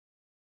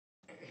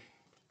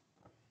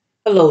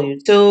Hello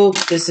YouTube,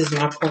 this is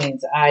my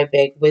Queen's Eye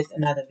back with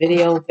another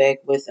video, back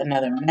with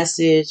another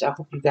message. I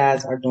hope you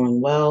guys are doing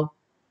well.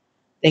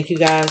 Thank you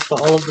guys for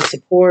all of the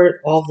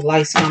support, all the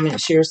likes,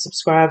 comments, shares,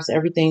 subscribes.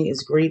 Everything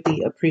is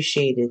greatly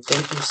appreciated.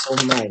 Thank you so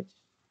much.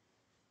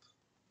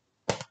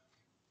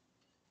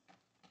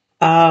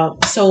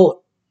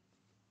 So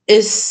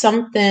it's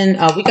something,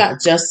 we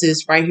got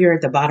justice right here at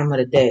the bottom of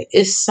the deck.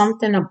 It's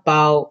something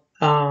about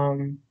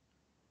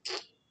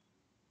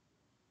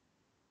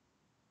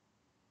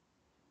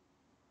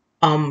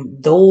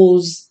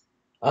those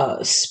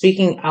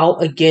speaking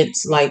out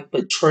against like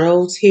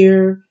betrayals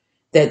here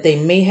that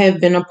they may have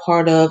been a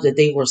part of, that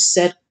they were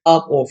set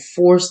up or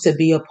forced to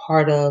be a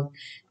part of,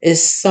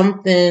 is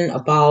something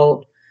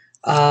about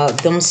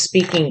them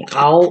speaking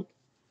out,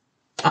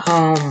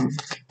 um,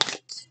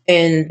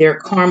 and their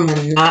karma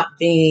not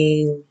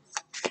being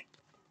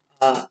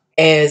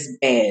as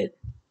bad,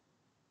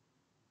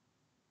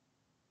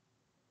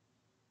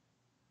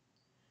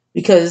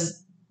 because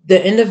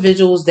the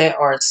individuals that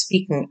are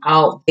speaking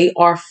out, they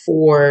are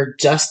for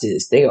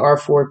justice, they are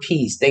for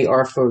peace, they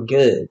are for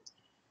good.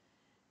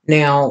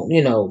 Now,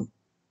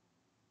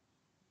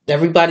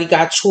 everybody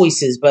got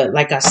choices, but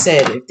like I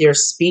said, if they're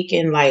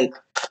speaking like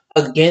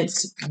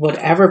against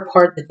whatever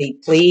part that they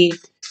played,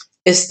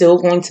 it's still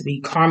going to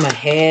be karma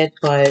had,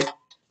 but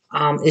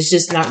it's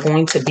just not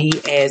going to be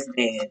as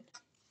bad.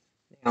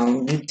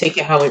 You take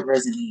it how it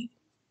resonates.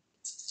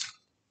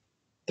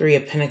 Three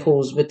of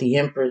Pentacles with the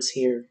Empress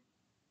here.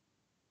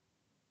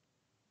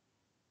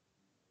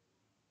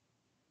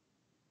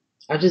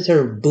 I just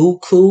heard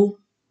Buku,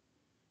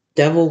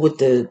 Devil with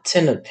the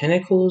Ten of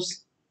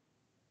Pentacles.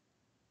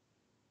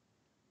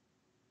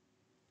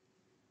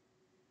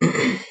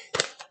 And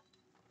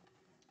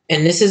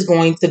this is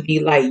going to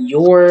be like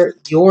your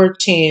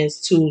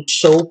chance to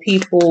show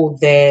people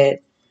that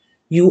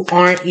you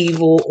aren't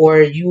evil,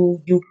 or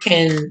you do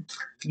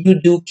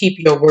keep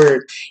your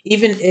word,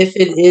 even if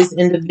it is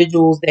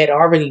individuals that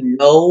already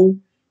know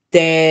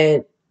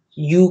that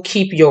you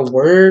keep your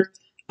word.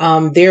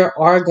 There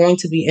are going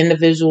to be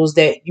individuals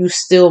that you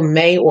still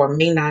may or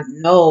may not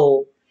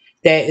know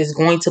that is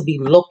going to be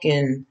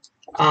looking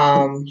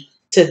um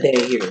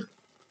today here.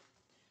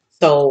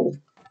 So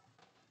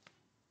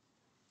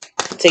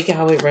take it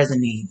how it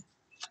resonates.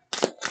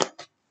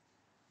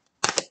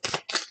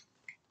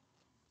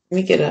 Let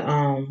me get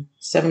a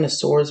Seven of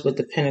Swords with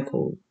the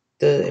Pentacle,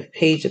 the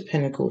Page of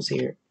Pentacles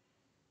here.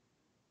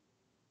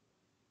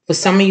 For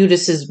some of you,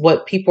 this is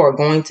what people are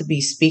going to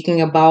be speaking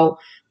about.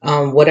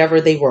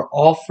 Whatever they were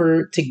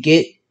offered to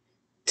get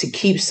to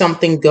keep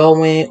something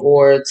going,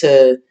 or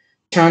to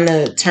turn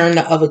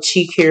the other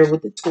cheek here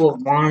with the Two of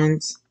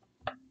Wands,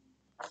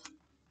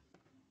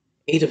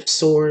 Eight of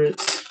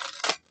Swords.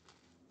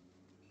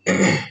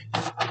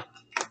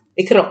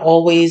 It could have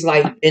always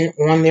like been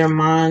on their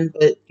mind,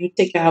 but you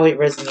think how it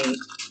resonates.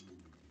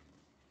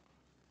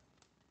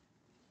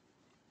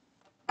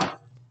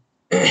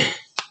 Let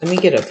me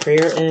get a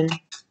prayer in.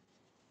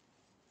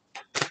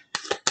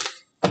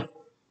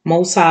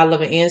 Most High,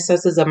 loving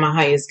ancestors of my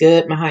highest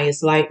good, my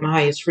highest light, my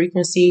highest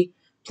frequency,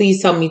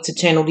 please help me to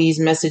channel these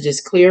messages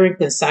clear and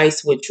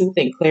concise with truth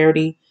and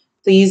clarity.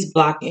 Please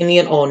block any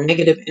and all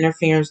negative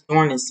interference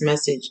during this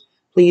message.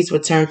 Please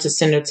return to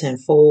sender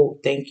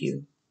tenfold. Thank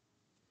you.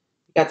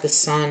 We got the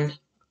Sun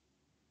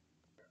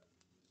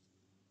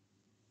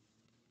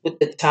with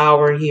the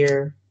Tower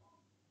here.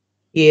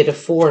 Yeah, the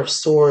Four of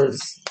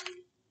Swords.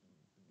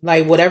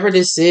 Like whatever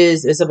this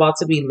is, it's about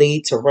to be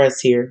laid to rest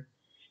here.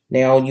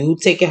 Now you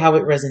take it how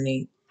it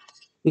resonates.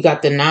 We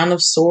got the Nine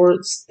of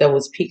Swords that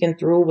was peeking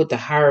through with the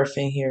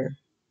Hierophant here.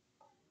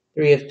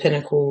 Three of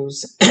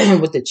Pentacles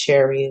with the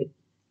Chariot.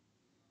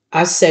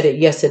 I said it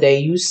yesterday.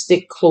 You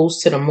stick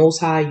close to the Most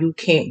High, you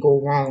can't go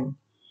wrong.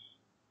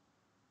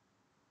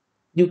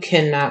 You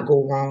cannot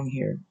go wrong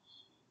here.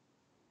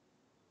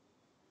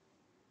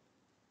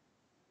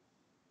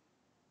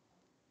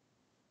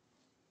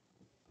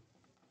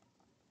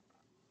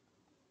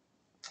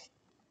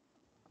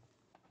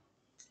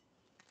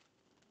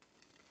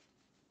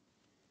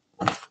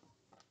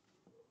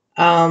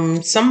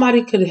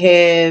 Somebody could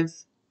have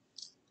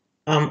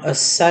a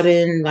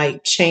sudden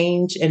like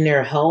change in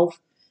their health.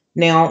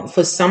 Now,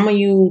 for some of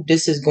you,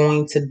 this is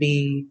going to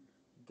be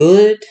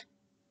good.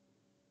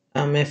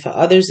 And for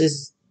others,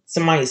 is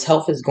somebody's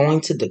health is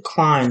going to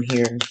decline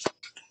here.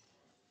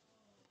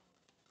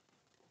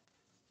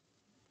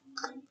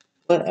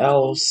 What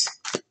else?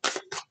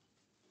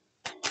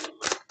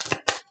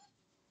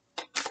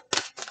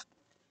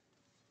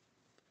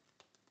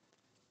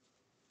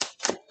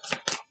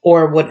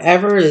 Or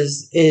whatever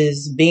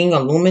is being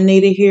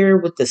illuminated here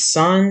with the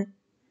sun,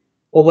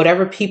 or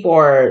whatever people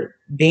are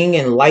being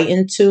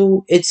enlightened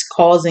to, it's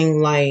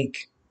causing them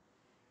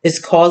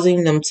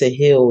to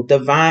heal.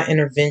 Divine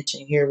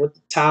intervention here with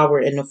the Tower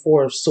and the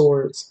Four of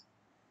Swords.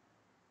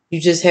 You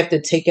just have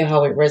to take it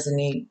how it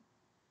resonates.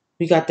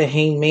 We got the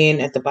Hanged Man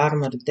at the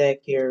bottom of the deck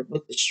here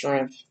with the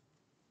Strength.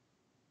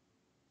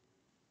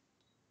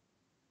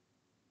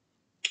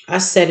 I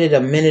said it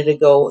a minute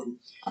ago.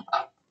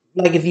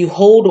 Like if you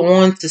hold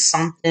on to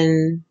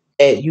something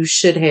that you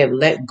should have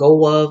let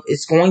go of,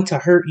 it's going to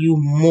hurt you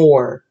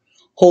more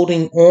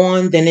holding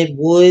on than it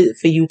would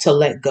for you to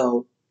let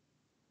go.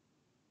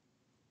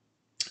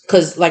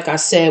 Because, like I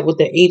said, with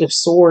the Eight of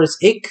Swords,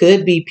 it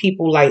could be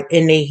people like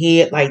in their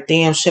head, like,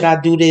 damn, should I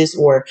do this?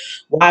 Or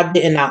why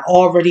didn't I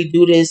already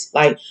do this?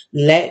 Like,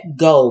 let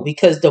go.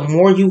 Because the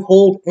more you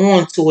hold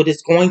on to it,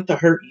 it's going to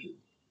hurt you.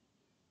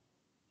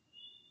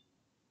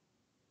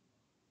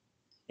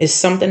 It's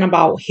something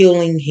about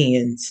healing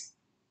hands.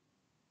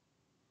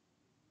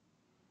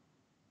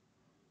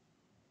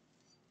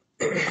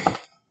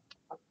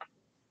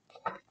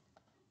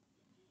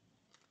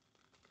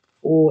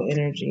 Full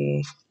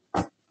energy.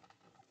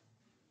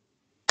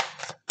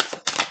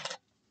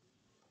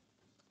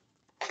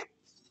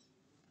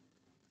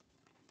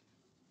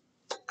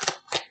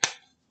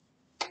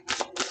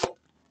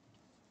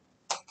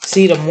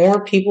 See, the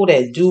more people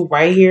that do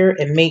right here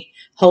and make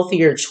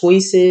healthier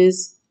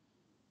choices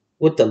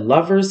with the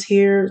lovers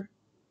here,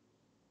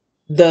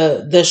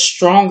 the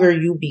stronger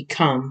you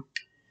become.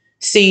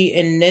 See,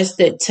 and that's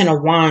that Ten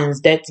of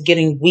Wands that's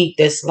getting weak.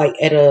 That's like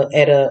at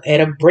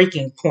a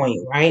breaking point,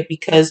 right?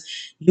 Because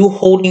you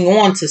holding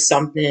on to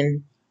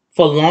something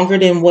for longer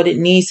than what it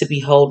needs to be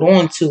held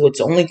on to,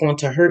 it's only going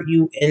to hurt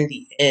you in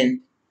the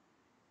end.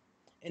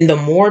 And the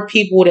more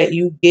people that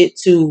you get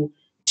to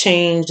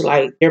change,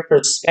 like their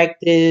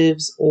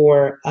perspectives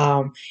or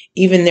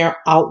even their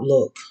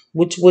outlook,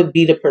 which would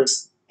be the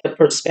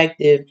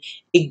perspective,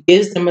 it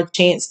gives them a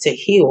chance to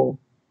heal.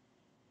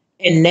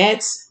 And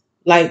that's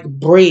like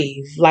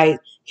brave. Like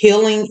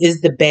healing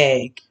is the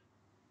bag.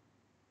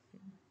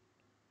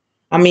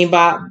 I mean,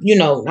 I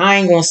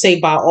ain't gonna say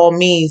by all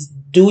means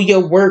do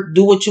your work,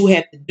 do what you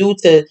have to do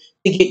to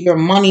get your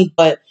money.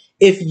 But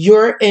if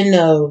you're in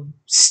a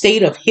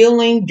state of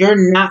healing,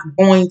 you're not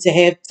going to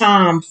have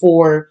time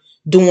for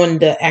doing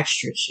the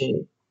extra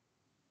shit.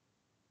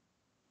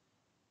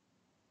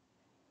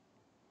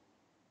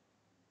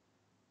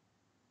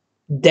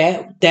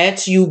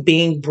 That's you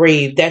being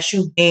brave. That's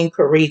you being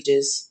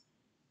courageous.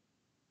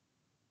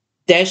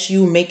 That's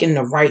you making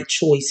the right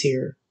choice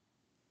here,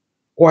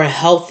 or a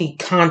healthy,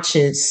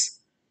 conscious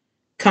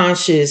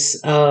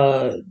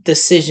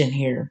decision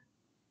here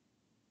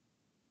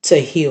to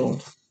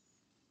heal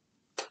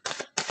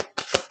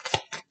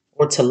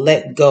or to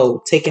let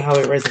go. Take it how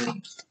it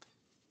resonates.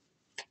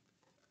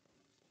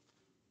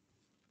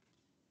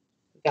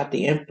 We got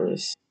the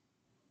Empress.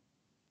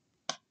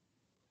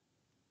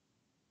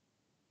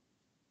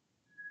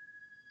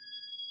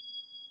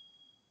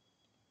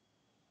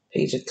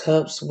 Page of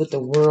Cups with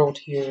the World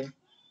here.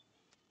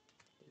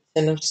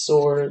 Ten of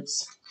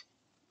Swords.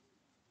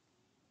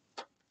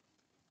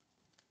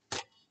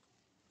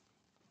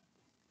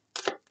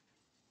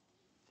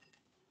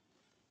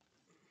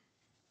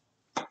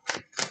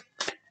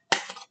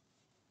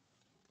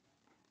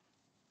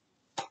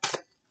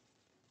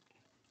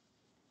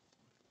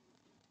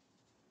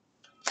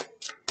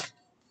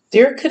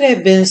 There could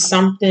have been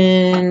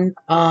something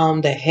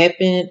that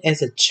happened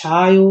as a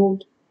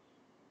child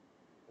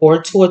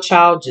or to a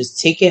child. Just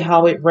take it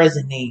how it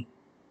resonates.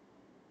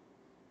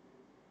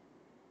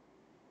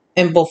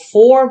 And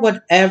before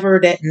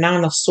whatever that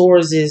Nine of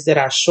Swords is that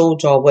I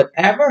showed y'all,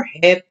 whatever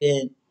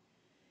happened,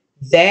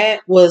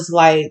 that was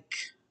like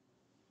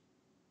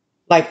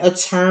a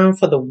turn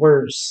for the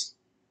worse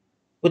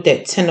with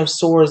that Ten of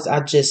Swords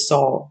I just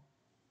saw.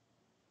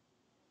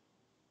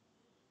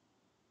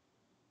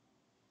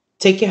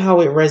 Take it how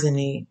it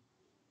resonates.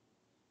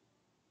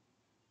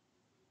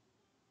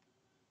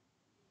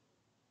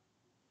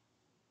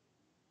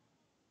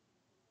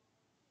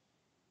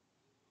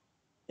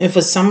 And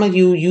for some of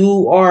you,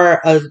 you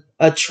are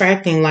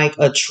attracting like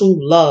a true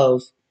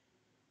love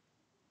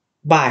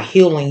by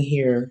healing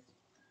here.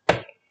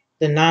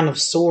 The Nine of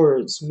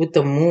Swords with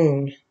the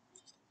Moon.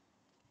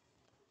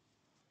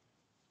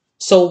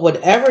 So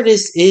whatever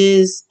this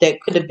is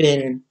that could have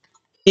been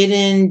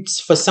hidden,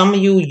 for some of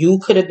you, you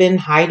could have been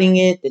hiding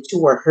it, that you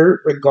were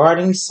hurt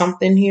regarding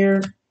something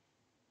here,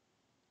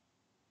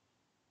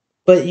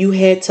 but you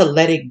had to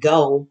let it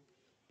go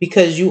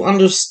because you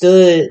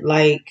understood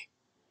like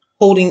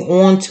holding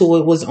on to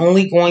it was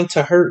only going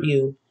to hurt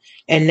you.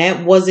 And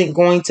that wasn't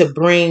going to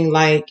bring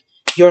like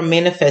your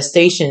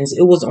manifestations.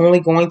 It was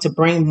only going to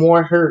bring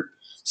more hurt.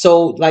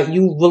 So like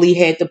you really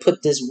had to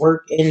put this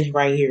work in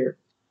right here.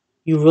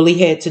 You really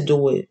had to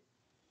do it.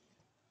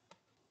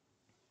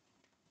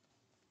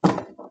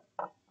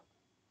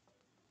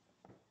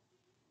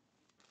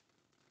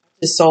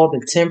 Just saw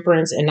the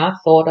temperance and I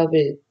thought of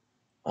it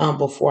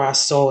before I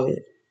saw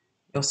it.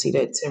 You'll see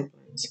that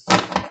temperance.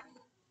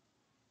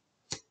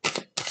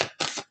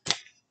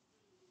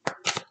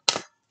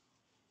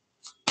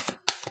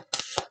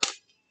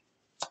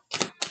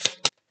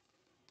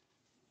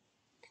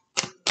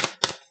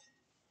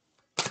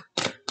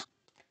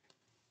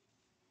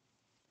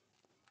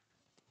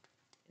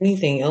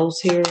 Anything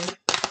else here?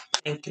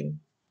 Thank you.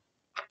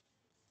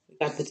 We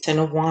got the Ten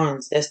of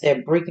Wands. That's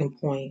that breaking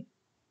point.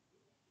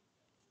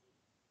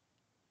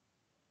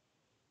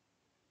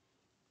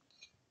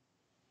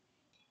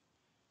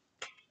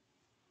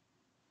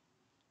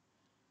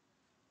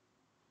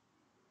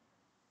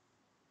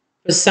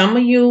 For some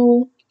of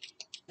you,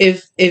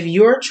 if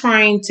you're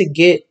trying to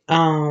get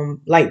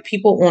like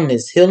people on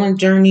this healing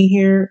journey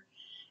here,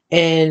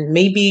 and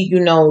maybe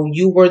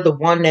you were the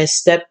one that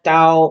stepped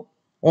out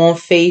on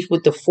faith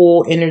with the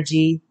full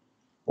energy,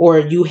 or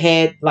you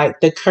had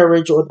like the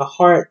courage or the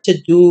heart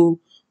to do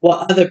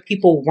what other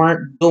people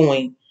weren't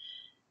doing.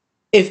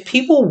 If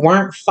people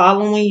weren't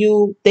following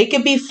you, they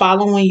could be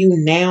following you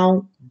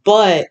now,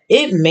 but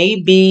it may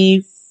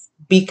be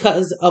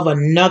because of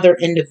another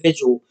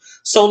individual.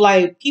 So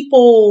like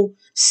people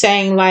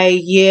saying like,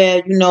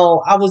 yeah,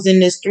 I was in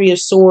this Three of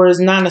Swords,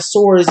 Nine of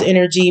Swords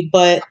energy,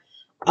 but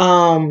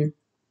um,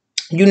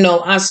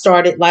 I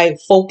started like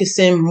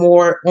focusing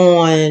more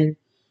on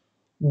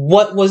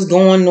what was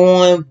going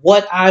on,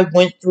 what I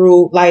went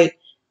through. Like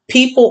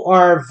people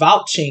are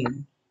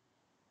vouching.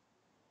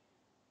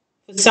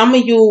 For some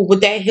of you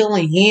with that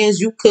healing hands,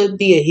 you could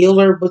be a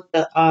healer with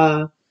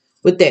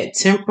that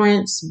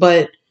temperance,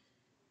 but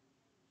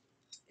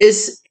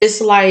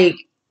it's like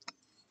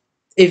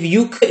if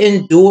you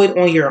couldn't do it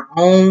on your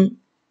own,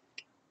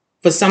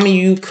 for some of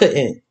you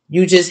couldn't.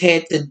 You just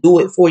had to do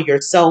it for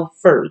yourself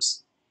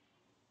first.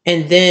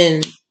 And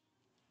then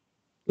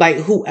like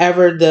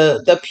whoever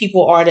the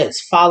people are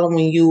that's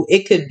following you,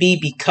 it could be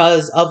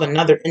because of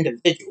another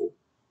individual.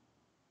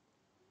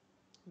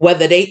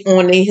 Whether they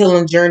on a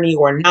healing journey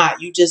or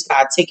not, you just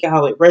gotta take it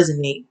how it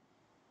resonates.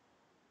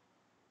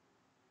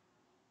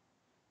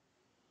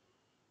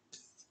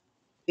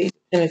 Eight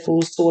of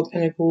Pentacles, Two of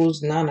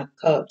Pentacles, Nine of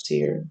Cups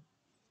here.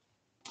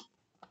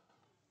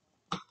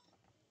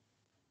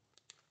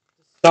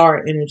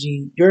 Star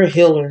energy. You're a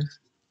healer.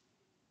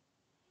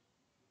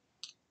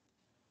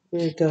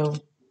 Here you go.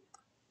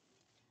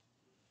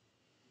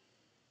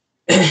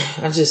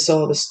 I just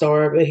saw the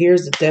star, but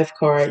here's the Death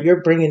card.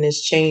 You're bringing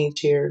this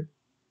change here.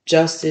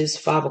 Justice,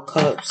 Five of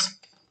Cups.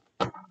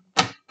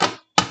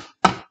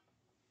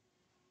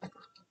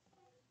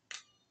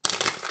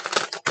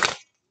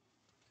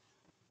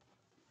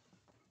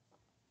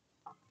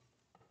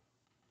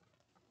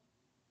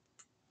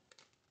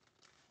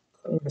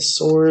 Queen of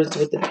Swords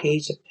with the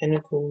Page of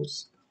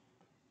Pentacles.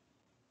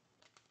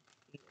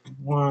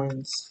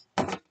 Wands.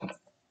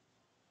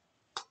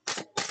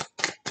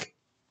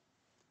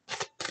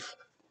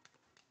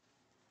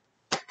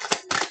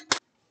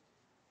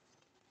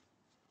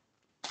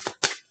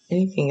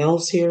 Anything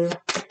else here?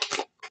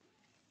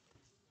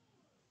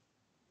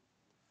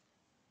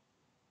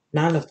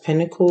 Nine of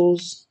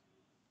Pentacles.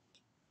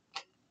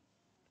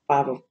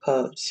 Five of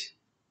Cups.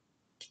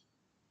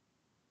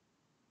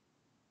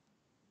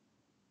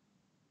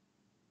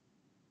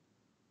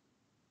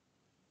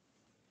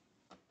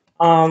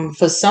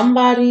 For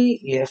somebody,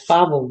 yeah,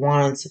 Five of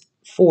Wands,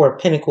 Four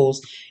of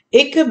Pentacles.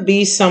 It could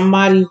be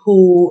somebody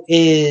who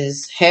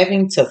is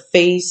having to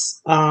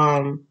face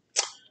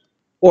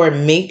or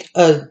make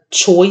a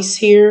choice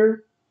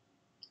here,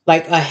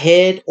 like a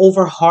head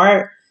over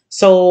heart.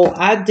 So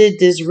I did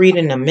this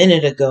reading a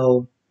minute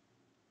ago.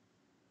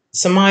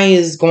 Somebody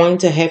is going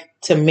to have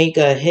to make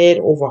a head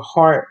over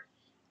heart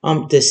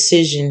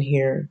decision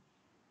here.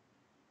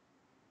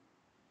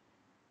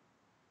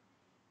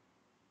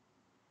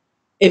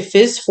 If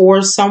it's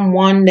for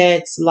someone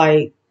that's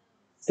like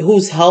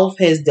whose health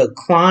has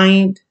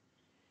declined,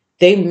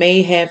 they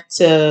may have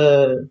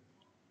to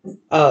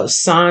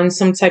sign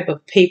some type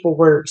of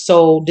paperwork.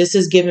 So this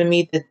is giving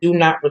me the do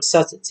not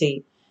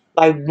resuscitate.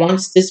 Like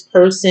once this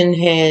person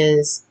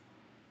has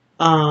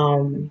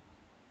um,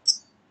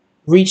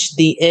 reached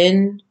the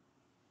end,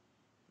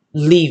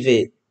 leave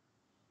it,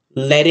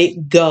 let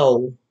it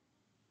go.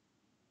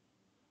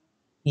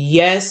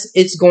 Yes,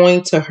 it's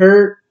going to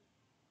hurt.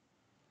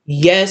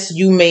 Yes,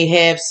 you may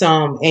have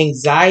some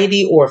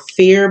anxiety or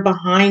fear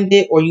behind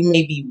it, or you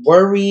may be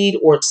worried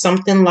or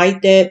something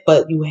like that,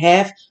 but you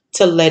have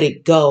to let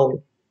it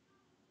go.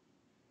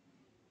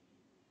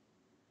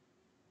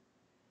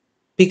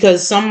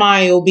 Because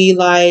somebody will be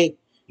like,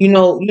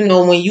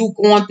 when you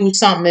going through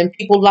something and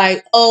people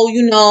like, oh,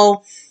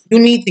 you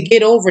need to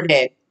get over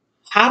that.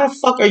 How the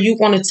fuck are you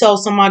going to tell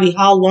somebody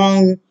how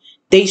long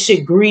they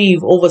should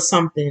grieve over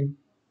something?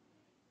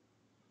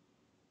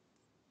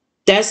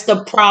 That's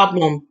the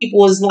problem.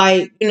 People is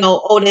like,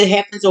 oh, that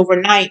happens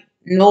overnight.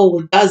 No,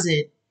 it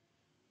doesn't.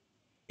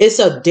 It's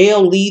a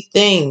daily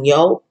thing,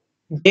 yo.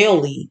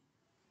 Daily.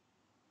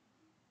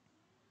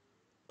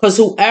 Because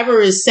whoever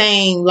is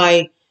saying,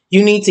 like,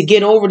 you need to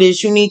get over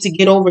this, you need to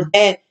get over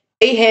that,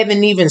 they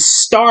haven't even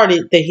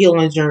started the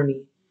healing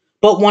journey,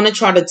 but want to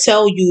try to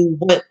tell you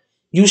what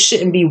you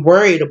shouldn't be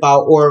worried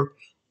about, or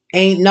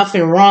ain't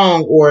nothing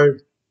wrong, or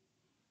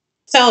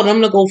tell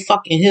them to go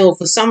fucking heal.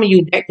 For some of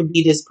you, that could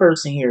be this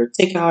person here.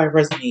 Take how it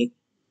resonates.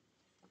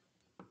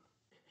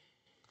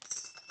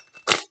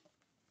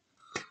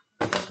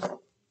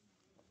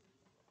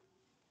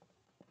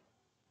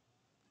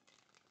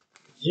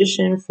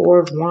 Magician, Four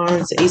of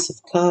Wands, Ace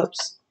of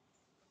Cups,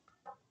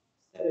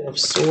 Seven of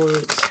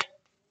Swords,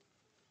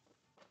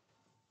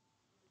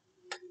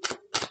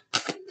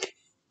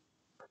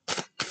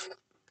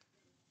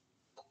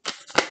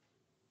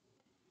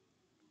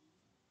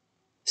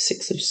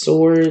 Six of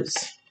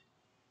Swords.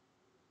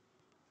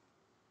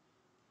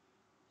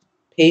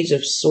 Page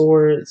of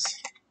Swords,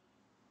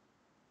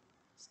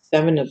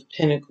 Seven of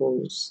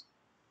Pentacles.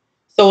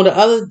 So the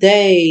other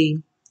day,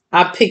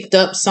 I picked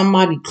up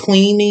somebody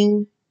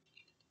cleaning,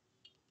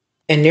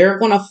 and they're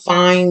gonna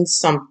find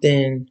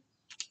something.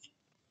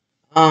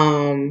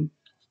 Um,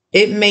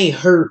 it may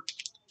hurt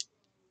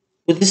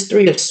with this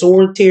Three of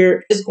Swords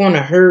here. It's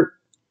gonna hurt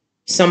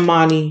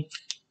somebody.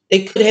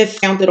 They could have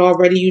found it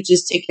already. You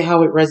just take it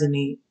how it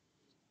resonates.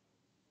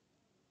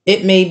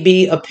 It may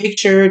be a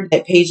picture,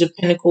 that Page of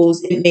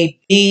Pentacles. It may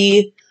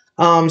be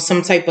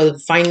some type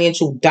of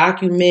financial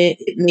document.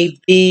 It may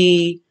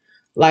be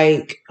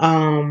like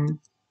a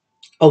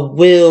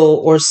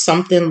will or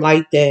something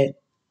like that.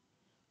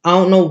 I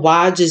don't know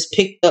why I just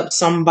picked up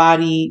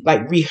somebody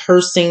like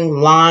rehearsing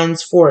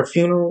lines for a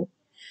funeral.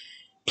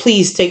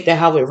 Please take that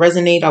how it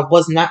resonates. I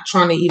was not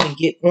trying to even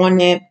get on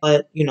that,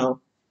 but you know,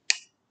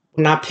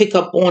 when I pick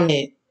up on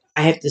it,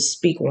 I have to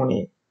speak on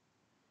it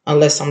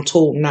unless I'm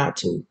told not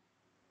to.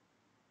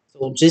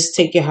 So just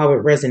take it how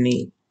it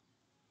resonates.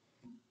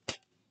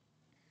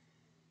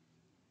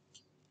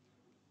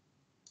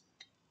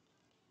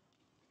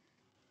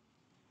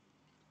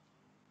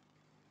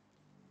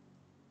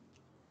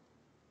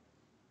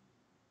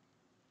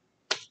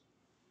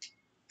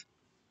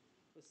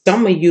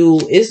 Some of you,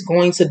 it's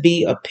going to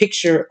be a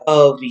picture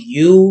of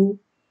you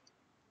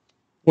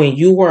when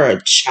you were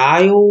a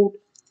child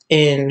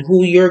and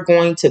who you're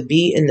going to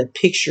be in the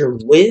picture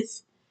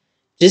with.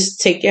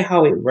 Just take it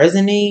how it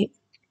resonates.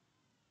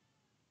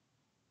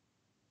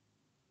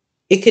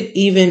 It could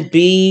even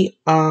be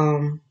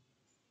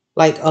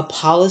like a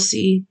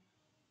policy.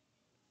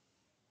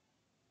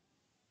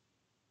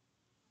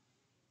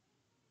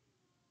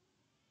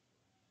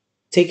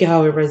 Take it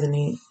how it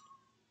resonates.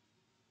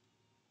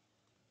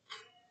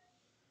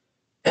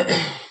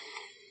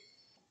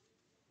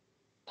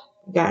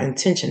 Got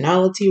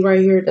intentionality right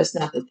here. That's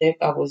not the deck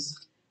I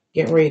was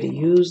getting ready to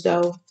use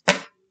though.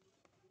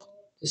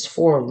 There's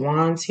Four of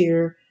Wands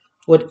here.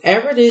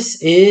 Whatever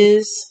this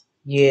is,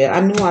 yeah, I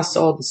knew I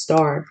saw the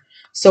star.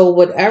 So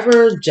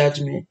whatever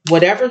judgment,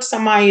 whatever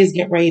somebody is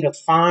getting ready to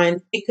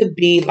find, it could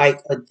be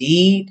like a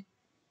deed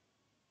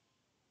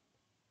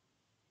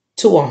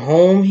to a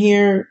home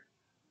here.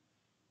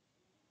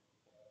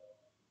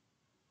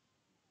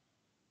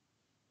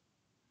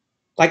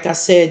 Like I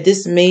said,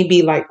 this may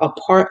be like a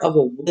part of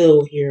a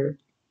will here.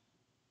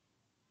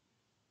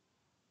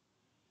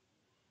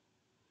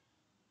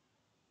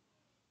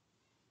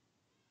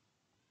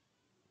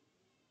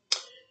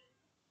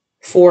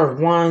 Four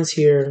of Wands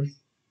here.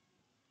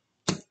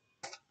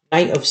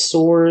 Knight of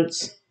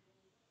Swords.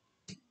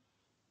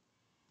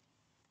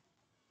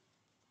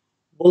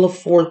 Wheel of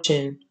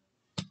Fortune.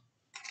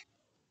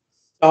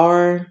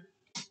 Star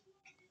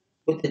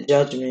with the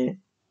Judgment.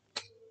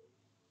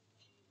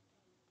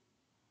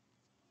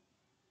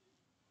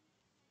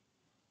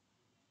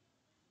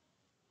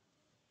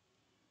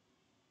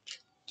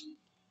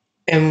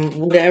 And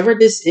whatever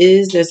this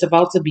is that's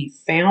about to be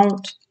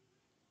found,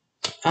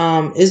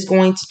 is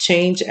going to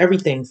change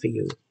everything for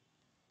you.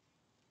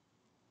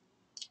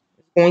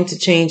 It's going to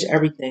change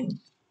everything.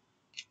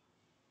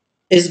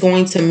 It's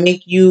going to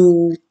make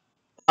you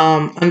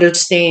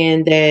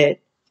understand that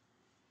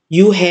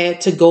you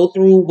had to go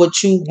through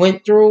what you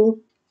went through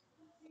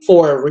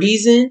for a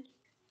reason.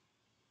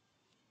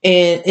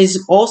 And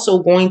it's also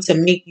going to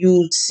make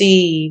you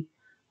see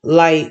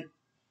like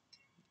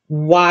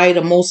why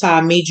the Most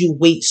High made you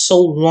wait so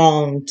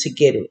long to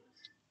get it.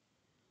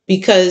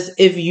 Because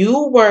if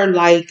you were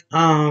like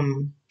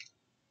born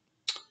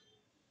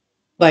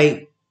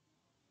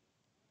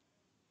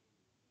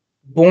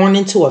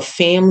into a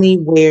family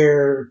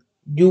where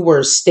you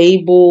were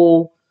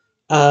stable,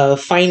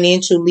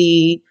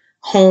 financially,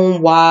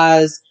 home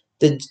wise,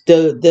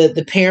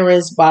 the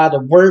parents by the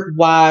work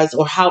wise,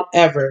 or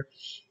however,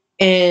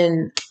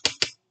 and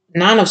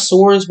Nine of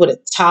Swords with a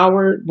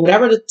tower,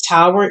 whatever the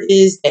tower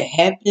is that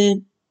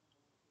happened,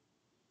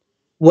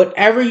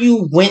 whatever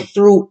you went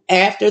through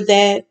after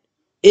that,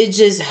 it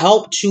just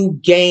helped you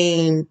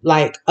gain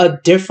like a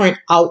different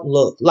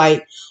outlook.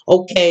 Like,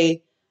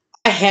 okay,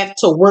 I have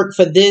to work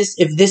for this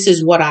if this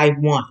is what I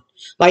want.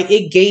 Like,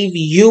 it gave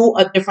you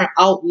a different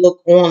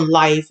outlook on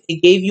life.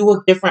 It gave you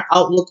a different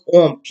outlook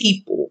on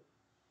people.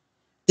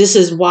 This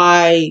is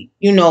why,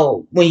 you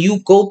know, when you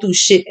go through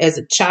shit as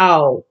a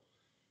child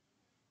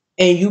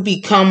and you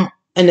become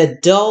an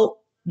adult,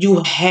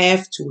 you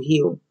have to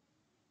heal.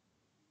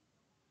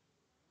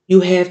 You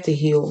have to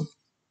heal.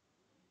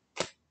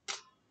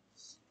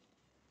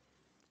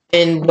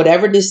 And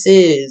whatever this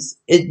is,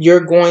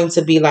 you're going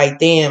to be like,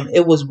 damn,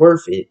 it was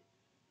worth it.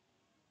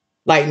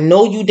 Like,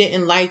 no, you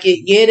didn't like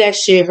it. Yeah, that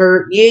shit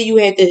hurt. Yeah, you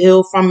had to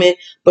heal from it,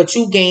 but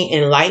you gained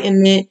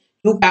enlightenment.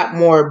 You got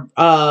more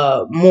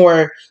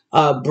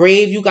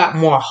brave. You got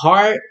more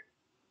heart.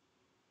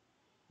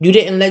 You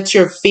didn't let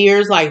your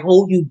fears like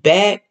hold you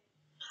back.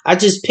 I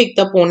just picked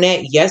up on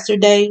that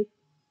yesterday.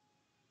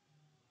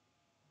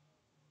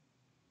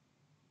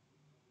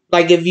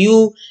 Like, if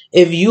you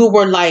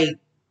were like,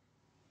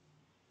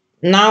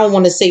 now I don't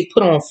want to say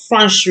put on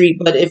front street,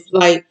 but if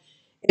like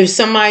If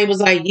somebody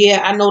was like,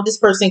 yeah, I know this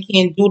person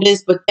can't do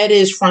this, but that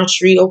is front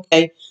street,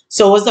 okay.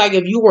 So it's like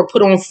if you were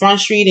put on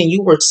front street and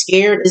you were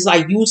scared, it's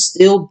like you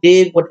still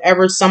did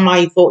whatever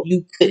somebody thought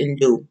you couldn't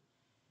do.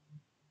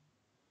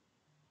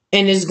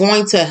 And it's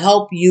going to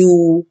help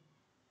you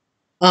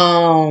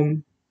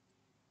um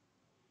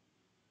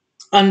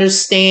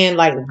understand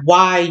like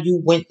why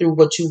you went through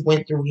what you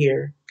went through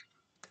here.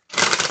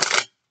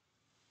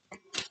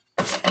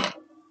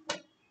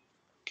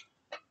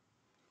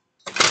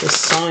 The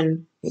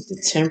sun with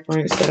the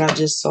temperance that I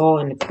just saw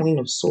and the queen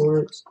of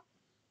swords,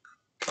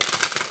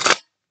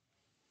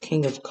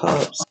 king of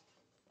cups.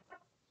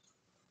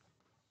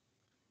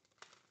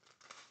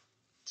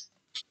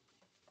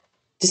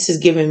 This is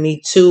giving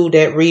me too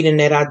that reading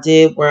that I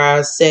did where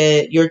I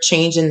said you're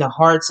changing the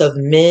hearts of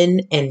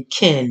men and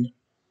kin.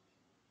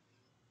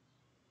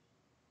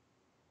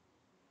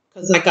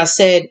 Because like I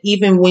said,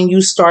 even when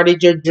you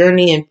started your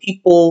journey and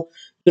people,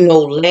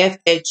 laughed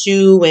at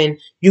you and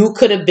you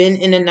could have been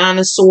in the nine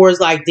of swords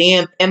like,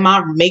 damn, am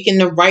I making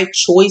the right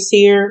choice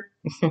here?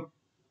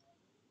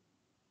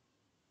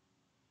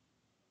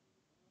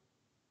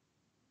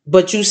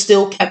 But you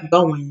still kept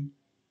going.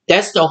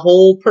 That's the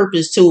whole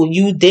purpose too.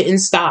 You didn't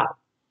stop.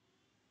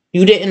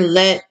 You didn't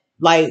let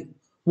like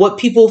what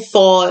people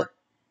thought.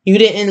 You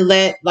didn't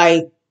let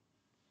like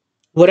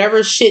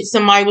whatever shit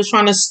somebody was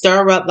trying to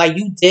stir up. Like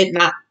you did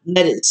not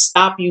let it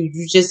stop you.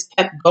 You just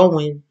kept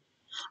going.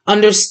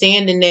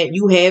 Understanding that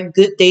you have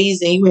good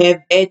days and you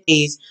have bad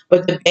days.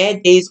 But the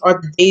bad days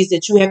are the days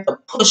that you have to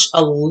push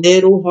a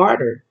little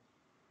harder.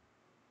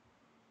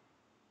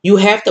 You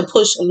have to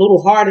push a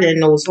little harder in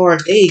those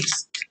hard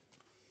days.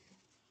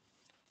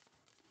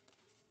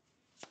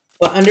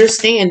 But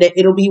understand that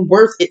it'll be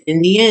worth it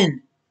in the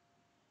end.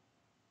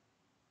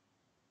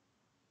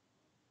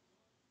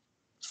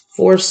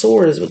 Four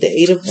swords with the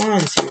eight of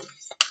wands here.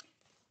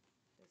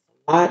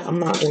 I'm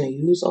not going to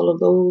use all of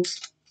those.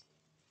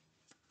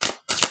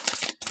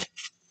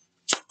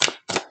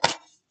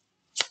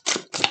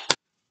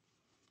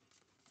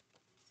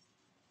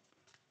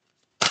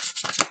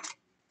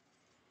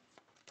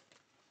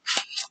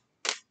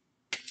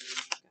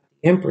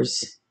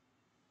 Empress,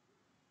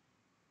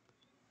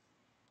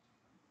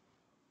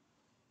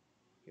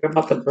 you're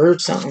about to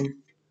birth something.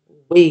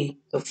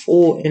 Wait, the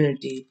full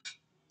energy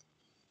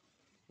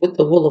with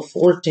the wheel of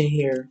fortune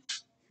here.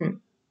 Hmm.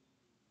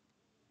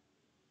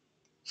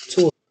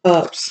 Two of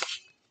cups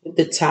with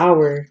the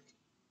tower.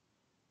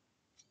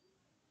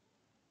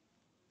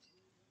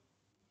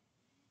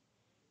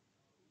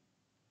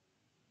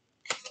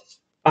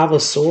 Five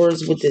of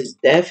swords with this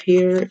death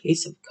here.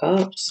 Ace of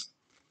cups.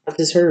 I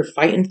just heard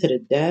fighting to the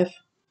death.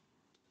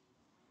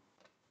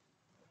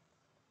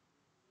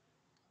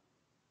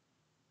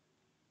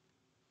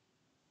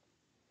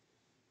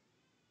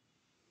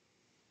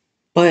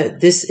 But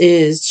this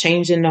is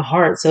changing the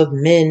hearts of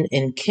men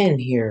and kin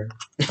here.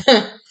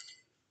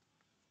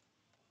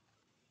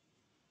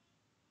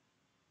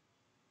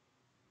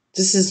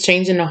 This is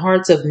changing the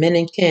hearts of men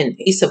and kin.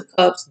 Ace of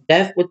cups,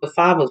 death with the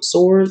five of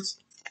swords.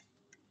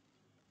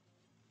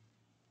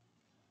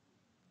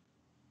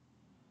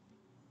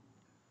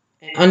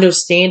 And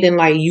understanding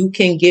like you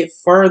can get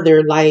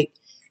further like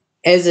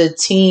as a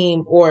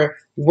team or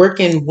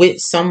working with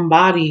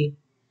somebody,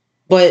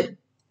 but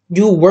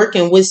you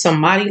working with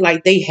somebody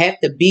like they have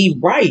to be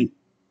right.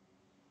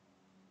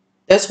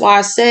 That's why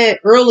I said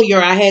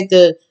earlier I had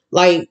to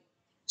like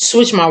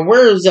switch my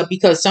words up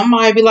because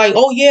somebody be like,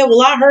 oh yeah,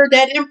 well I heard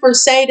that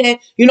empress say that,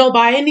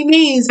 by any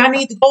means I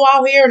need to go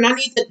out here and I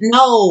need to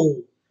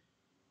no.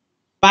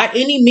 By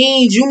any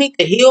means you need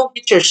to heal,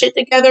 get your shit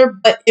together.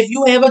 But if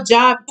you have a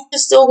job, you can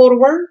still go to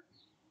work.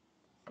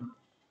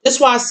 That's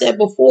why I said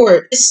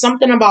before, it's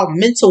something about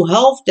mental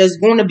health that's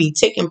going to be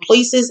taking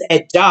places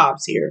at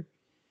jobs here.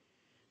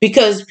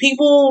 Because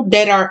people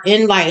that are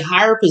in like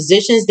higher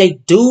positions, they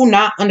do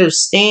not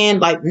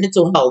understand like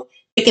mental health.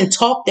 They can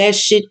talk that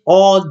shit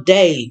all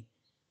day,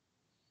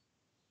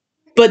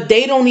 but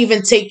they don't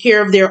even take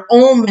care of their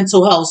own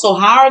mental health. So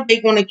how are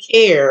they going to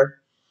care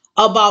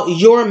about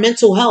your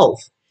mental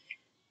health?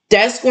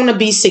 That's going to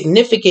be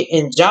significant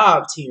in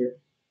jobs here.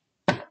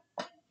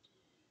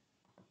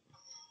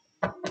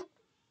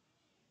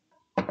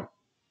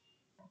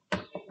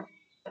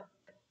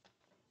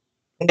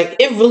 Like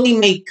it really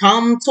may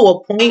come to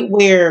a point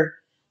where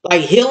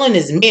like healing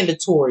is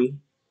mandatory.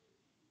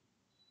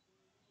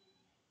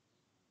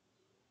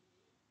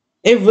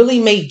 It really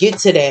may get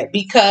to that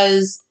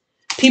because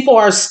people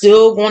are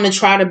still going to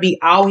try to be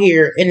out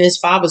here in this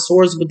five of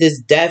swords with this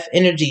death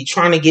energy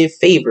trying to get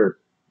favor.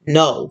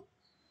 No,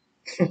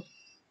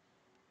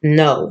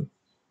 no.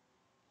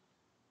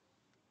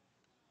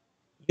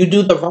 You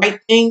do the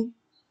right thing.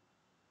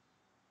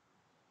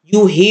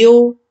 You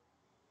heal.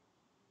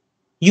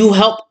 You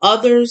help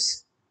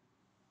others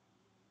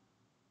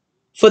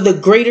for the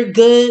greater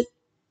good.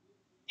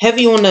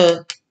 Heavy on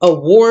the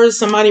award.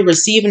 Somebody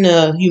receiving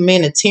a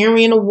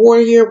humanitarian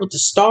award here with the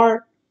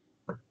star.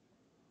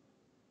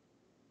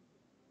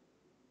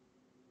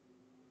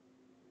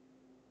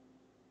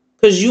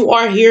 Because you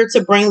are here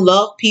to bring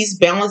love, peace,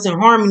 balance, and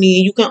harmony.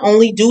 And you can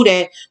only do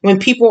that when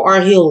people are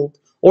healed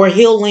or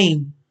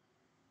healing.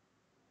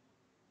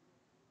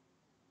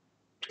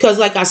 Because,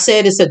 like I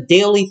said, it's a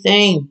daily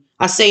thing.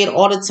 I say it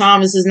all the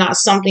time. This is not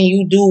something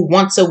you do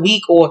once a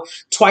week or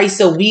twice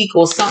a week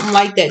or something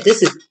like that.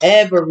 This is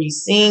every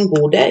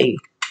single day.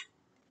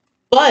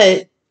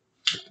 But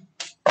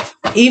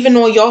even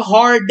on your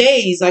hard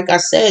days, like I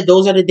said,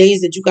 those are the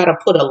days that you got to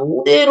put a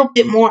little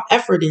bit more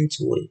effort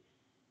into it.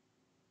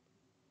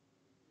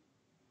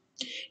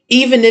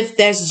 Even if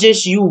that's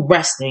just you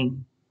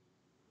resting.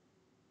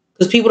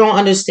 Because people don't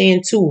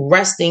understand too,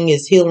 resting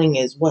is healing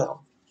as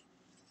well.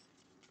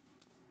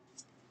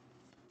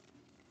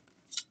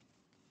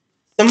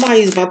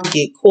 Somebody's about to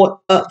get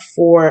caught up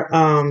for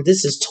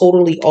this is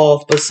totally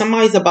off, but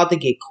somebody's about to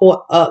get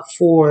caught up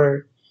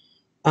for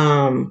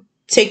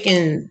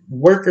taking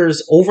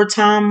workers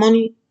overtime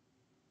money.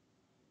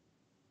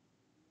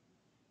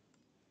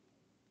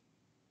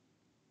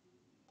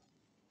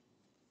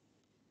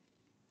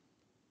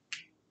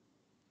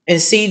 And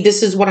see,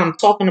 this is what I'm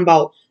talking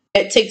about.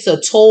 That takes a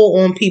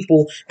toll on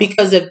people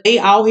because if they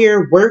out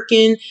here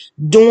working,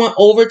 doing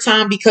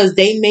overtime because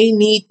they may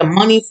need the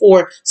money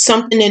for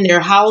something in their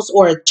house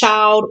or a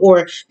child,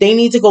 or they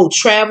need to go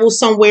travel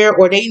somewhere,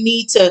 or they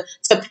need to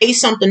pay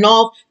something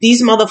off.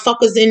 These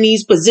motherfuckers in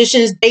these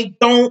positions, they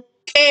don't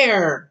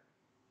care.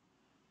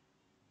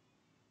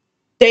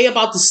 They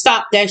about to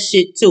stop that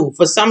shit too.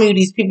 For some of you,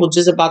 these people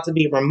just about to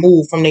be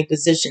removed from their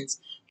positions.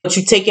 But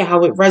you take it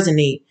how it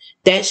resonates.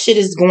 That shit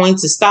is going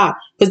to stop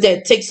because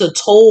that takes a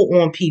toll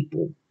on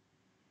people.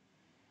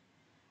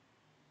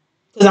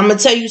 Because I'm gonna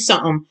tell you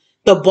something.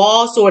 The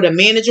boss or the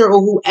manager or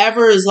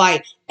whoever is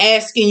like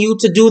asking you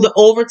to do the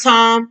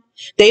overtime,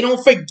 they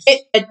don't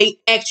forget that they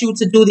asked you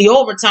to do the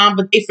overtime,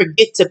 but they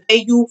forget to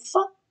pay you.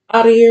 Fuck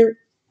out of here.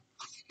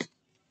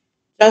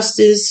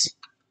 Justice.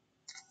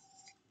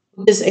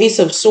 This Ace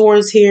of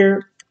Swords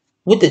here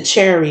with the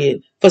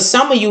Chariot. For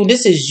some of you,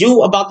 this is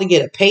you about to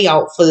get a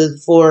payout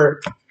for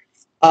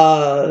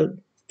uh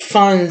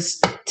funds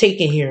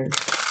taken here.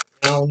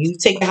 You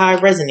take it how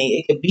it resonate.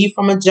 It could be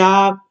from a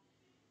job.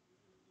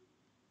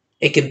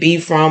 It could be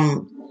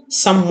from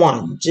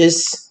someone.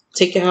 Just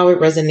take it how it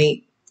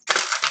resonate.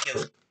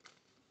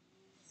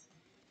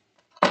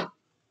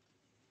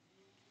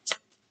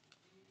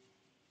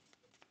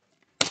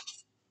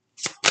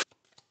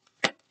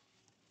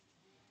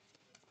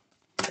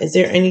 Is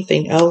there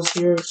anything else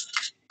here?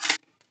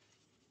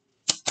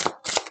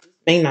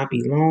 May not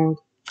be long.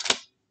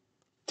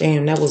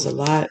 Damn, that was a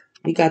lot.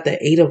 We got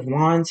the Eight of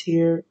Wands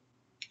here.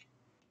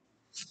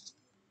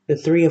 The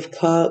Three of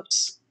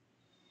Cups.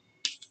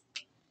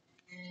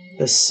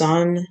 The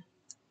Sun.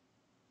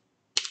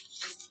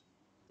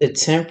 The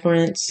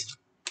Temperance.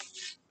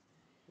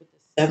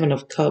 Seven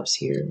of Cups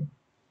here.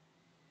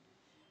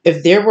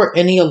 If there were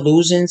any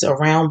illusions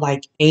around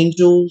like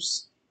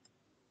angels,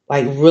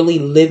 like really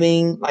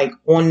living like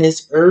on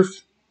this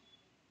earth,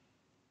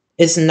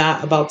 it's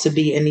not about to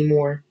be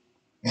anymore.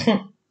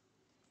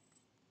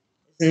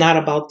 It's not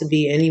about to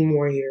be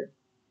anymore here.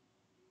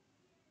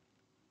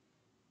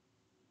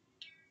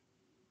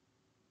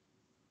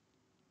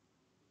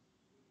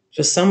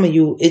 For some of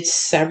you, it's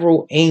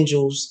several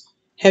angels.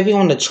 Heavy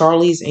on the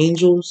Charlie's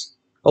Angels.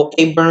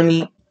 Okay,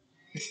 Bernie.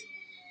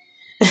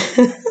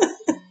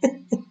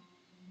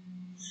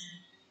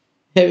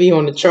 Heavy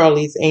on the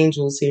Charlie's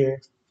Angels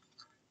here.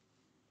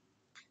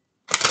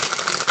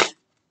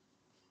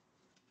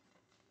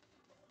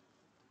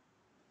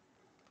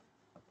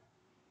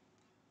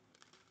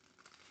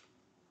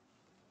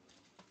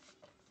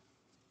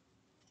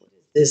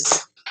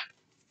 This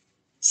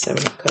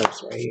Seven of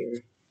Cups right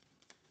here.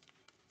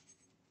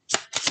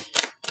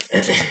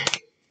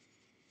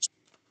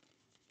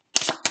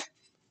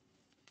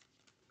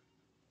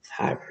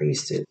 High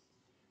Priestess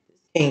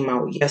came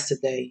out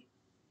yesterday.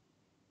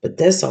 But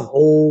that's a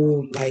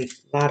whole like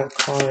lot of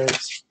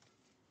cards.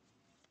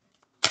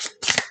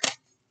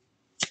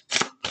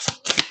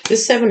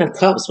 This Seven of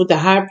Cups with the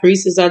High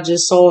Priestess I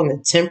just saw and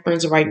the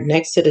Temperance right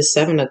next to the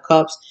Seven of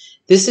Cups.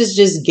 This is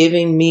just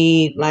giving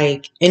me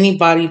like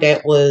anybody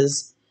that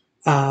was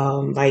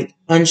like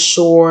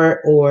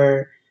unsure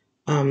or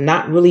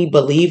not really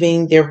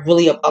believing. They're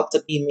really about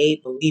to be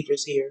made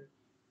believers here.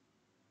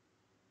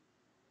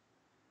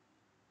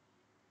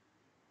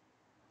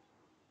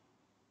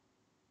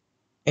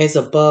 As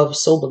above,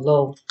 so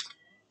below.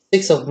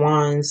 Six of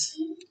Wands.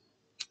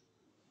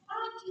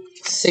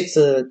 Six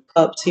of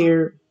Cups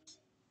here.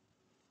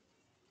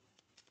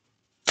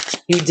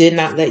 You did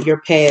not let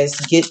your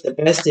past get the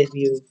best of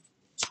you.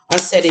 I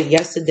said it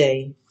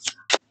yesterday.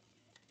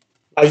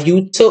 Like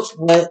you took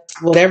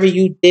whatever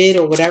you did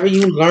or whatever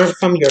you learned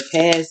from your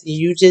past,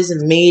 you just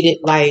made it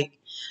like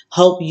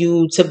help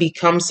you to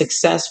become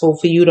successful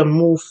for you to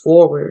move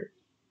forward.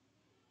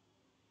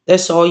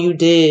 That's all you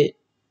did.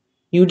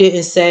 You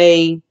didn't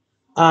say,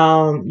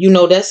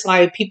 that's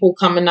like people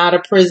coming out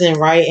of prison,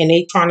 right? And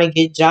they trying to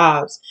get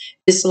jobs.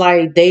 It's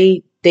like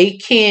they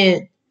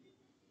can't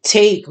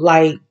take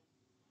like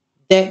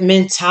that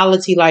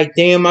mentality like,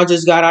 damn, I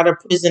just got out of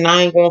prison.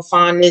 I ain't gonna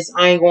find this.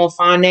 I ain't gonna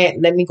find that.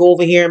 Let me go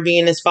over here and be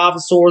in this five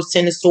of swords,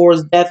 ten of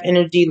swords, death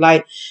energy.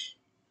 Like,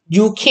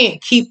 you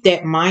can't keep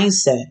that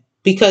mindset,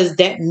 because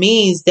that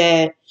means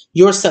that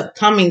you're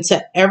succumbing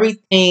to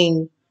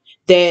everything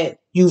that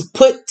you've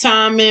put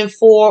time in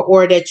for,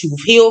 or that you've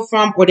healed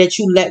from, or that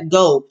you let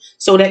go.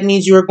 So that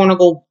means you're going to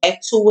go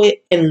back to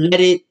it and let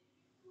it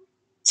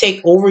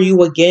take over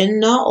you again.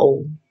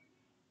 No,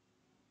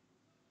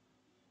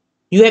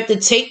 you have to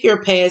take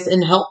your past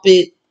and help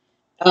it,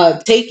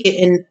 take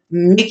it and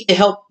make it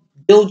help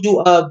build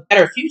you a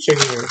better future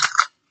here.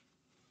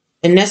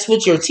 And that's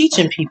what you're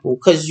teaching people,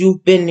 because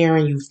you've been there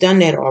and you've done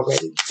that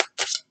already.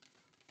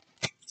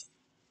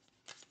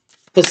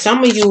 For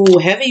some of you,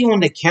 heavy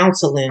on the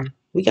counseling.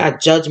 We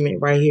got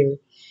judgment right here.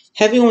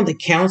 Heavy on the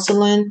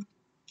counseling.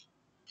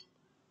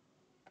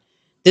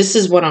 This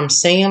is what I'm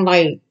saying.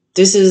 Like,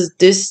 this is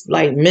this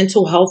like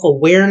mental health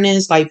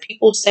awareness. Like,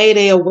 people say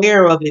they're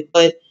aware of it,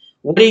 but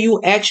what are you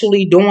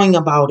actually doing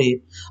about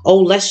it? Oh,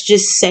 let's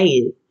just say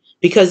it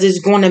because it's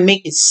going to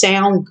make it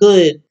sound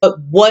good. But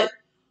what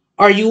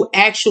are you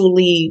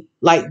actually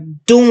like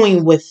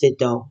doing with it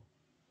though?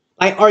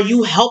 Like, are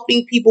you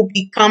helping people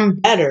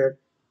become better?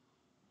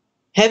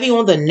 Heavy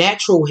on the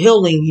natural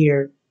healing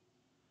here.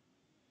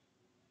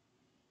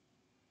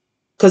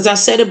 Because I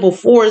said it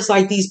before, it's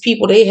like these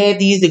people, they have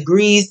these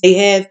degrees, they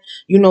have,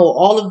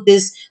 all of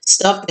this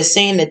stuff that's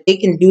saying that they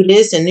can do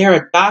this and they're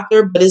a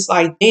doctor, but it's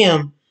like,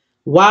 damn,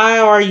 why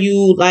are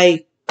you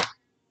like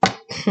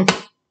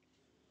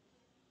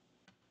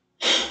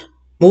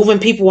moving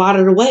people out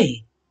of the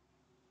way?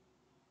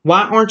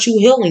 Why aren't you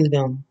healing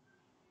them?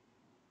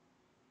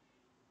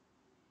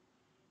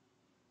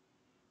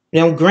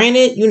 Now,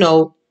 granted,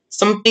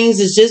 some things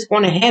is just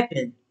going to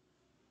happen.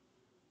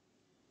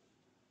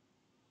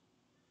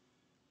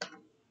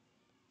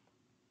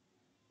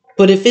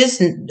 But if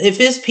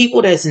it's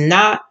people that's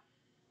not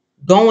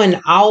going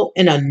out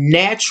in a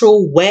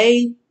natural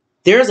way,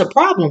 there's a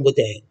problem with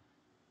that.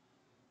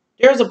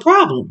 There's a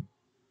problem.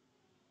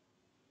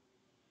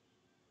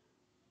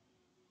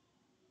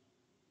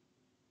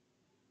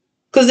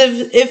 Because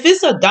if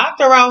it's a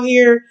doctor out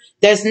here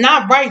that's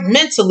not right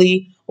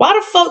mentally, why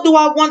the fuck do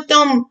I want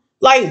them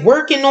like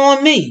working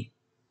on me?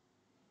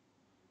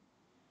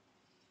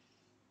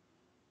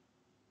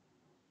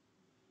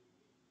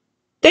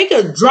 They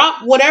could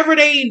drop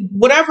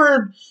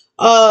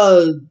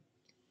uh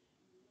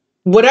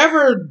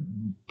whatever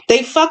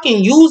they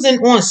fucking using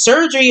on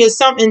surgery or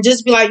something, and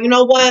just be like, you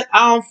know what?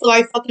 I don't feel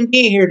like fucking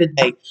being here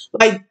today.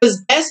 Like,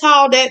 because that's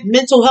how that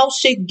mental health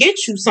shit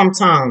gets you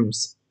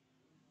sometimes.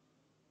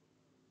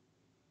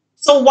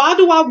 So why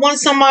do I want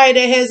somebody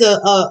that has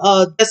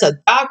a that's a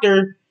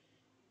doctor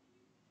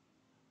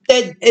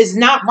that is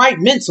not right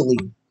mentally?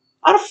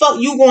 How the fuck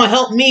you gonna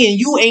help me and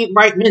you ain't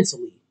right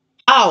mentally?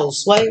 How,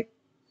 Sway?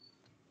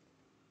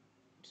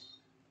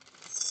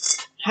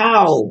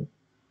 How?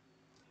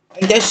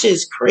 Like, that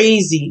shit's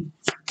crazy.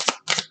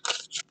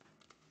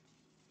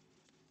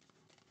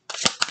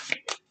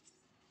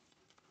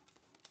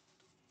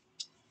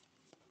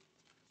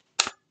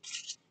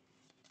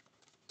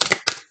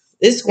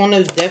 It's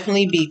gonna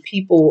definitely be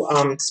people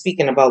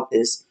speaking about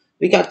this.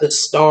 We got the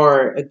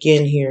star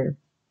again here.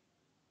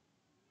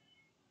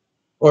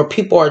 Or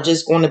people are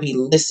just gonna be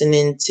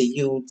listening to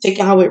you. Take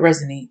it how it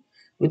resonates.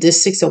 With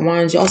this six of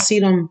wands, y'all see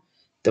them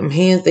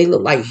hands, they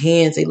look like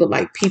hands, they look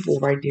like people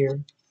right there.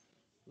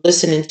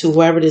 Listening to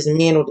whoever this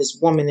man or this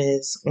woman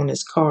is on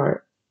this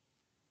card.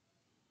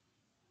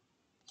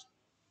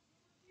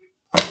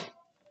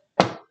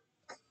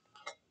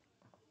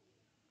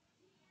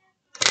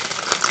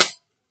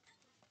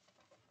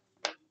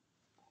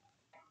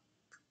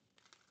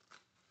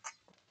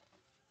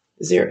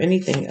 Is there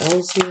anything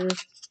else here?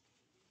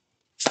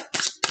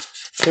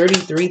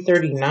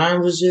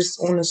 3339 was just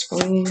on the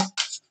screen.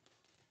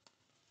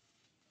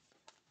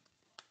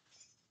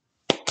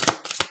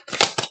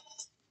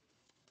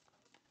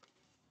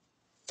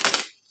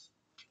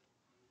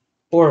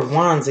 Four of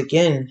wands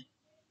again.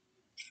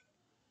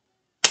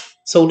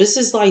 So this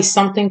is like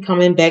something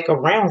coming back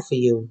around for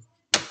you.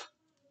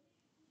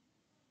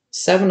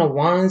 Seven of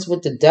wands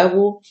with the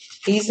devil.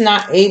 He's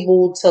not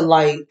able to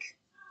like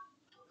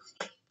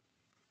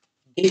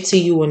get to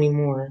you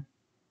anymore.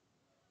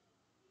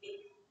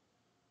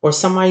 Or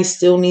somebody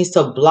still needs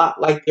to block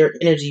like their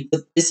energy.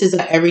 But this is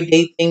an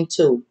everyday thing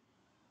too.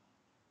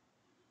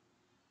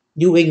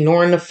 You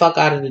ignoring the fuck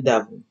out of the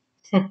devil.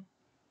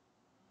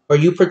 Or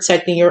you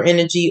protecting your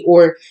energy,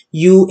 or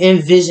you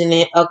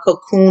envisioning a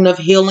cocoon of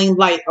healing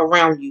light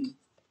around you.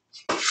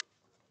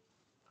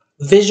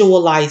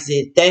 Visualize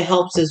it. That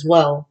helps as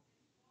well.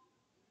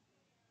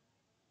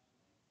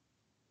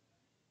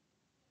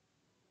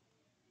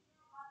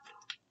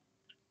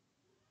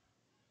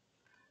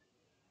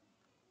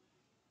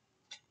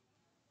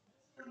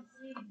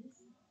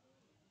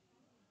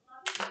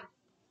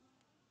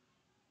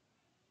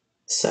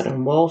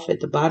 Sudden wealth at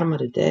the bottom of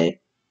the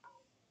deck.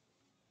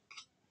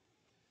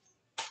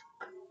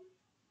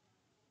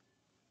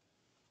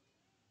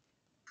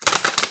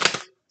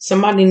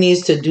 Somebody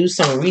needs to do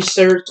some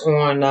research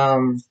on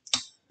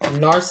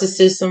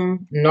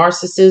narcissism,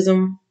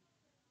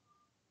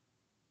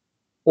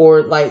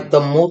 or like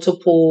the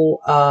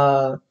multiple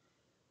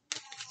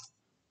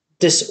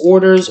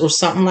disorders or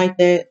something like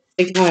that.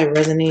 Think how it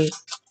resonates.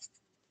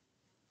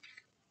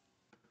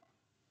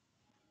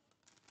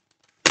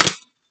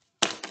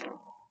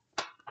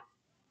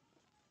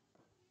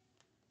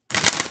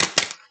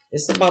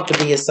 It's about to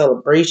be a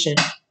celebration.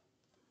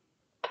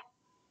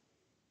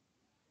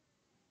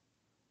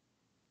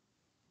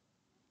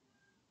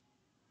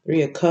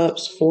 Three of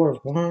Cups, Four of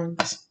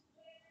Wands.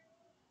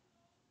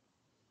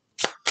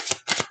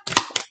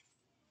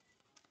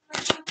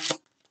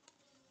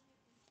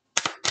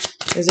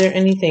 Is there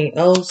anything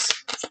else?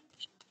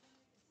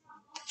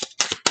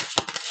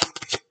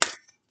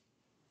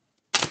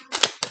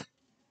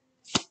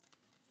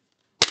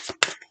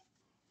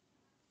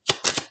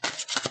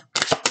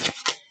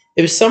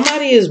 If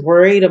somebody is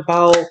worried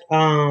about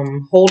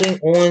holding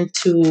on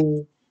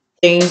to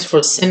things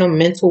for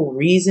sentimental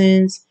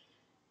reasons,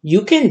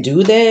 you can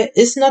do that.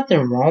 It's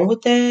nothing wrong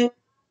with that.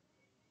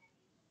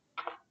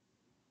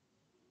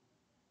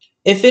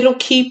 If it'll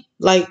keep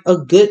like a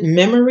good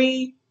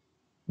memory,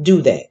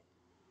 do that.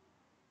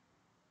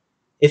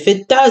 If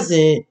it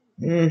doesn't,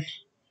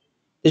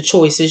 the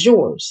choice is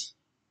yours.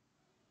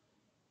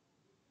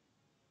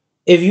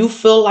 If you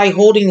feel like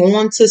holding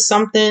on to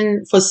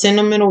something for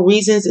sentimental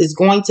reasons is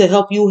going to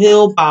help you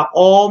heal, by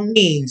all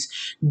means,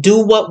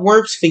 do what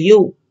works for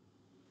you.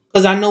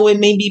 Because I know it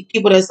may be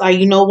people that's like,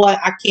 you know what,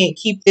 I can't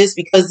keep this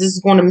because this is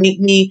going to make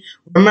me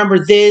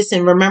remember this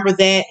and remember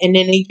that, and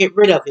then they get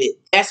rid of it.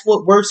 That's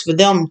what works for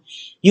them.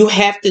 You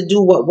have to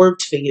do what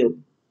works for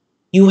you.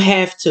 You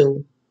have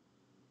to.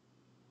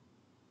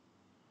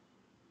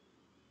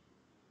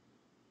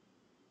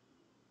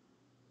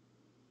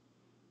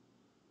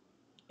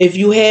 If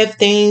you have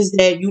things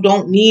that you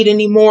don't need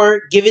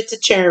anymore, give it to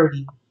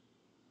charity.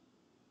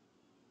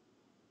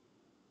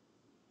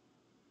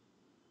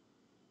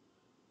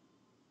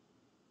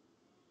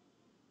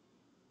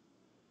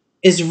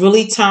 It's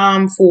really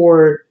time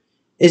for,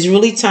 it's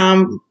really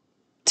time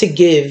to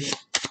give.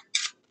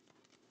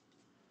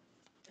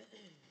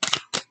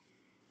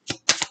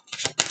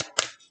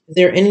 Is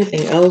there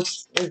anything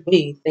else? Oh,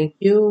 wait, thank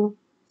you.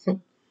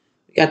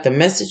 We got the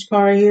message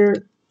card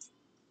here.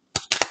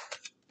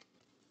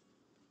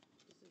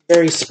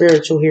 Very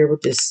spiritual here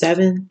with this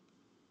seven.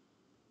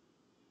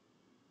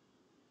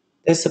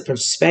 That's a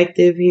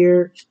perspective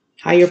here.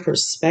 Higher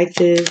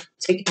perspective.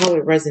 Take how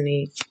it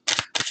resonates.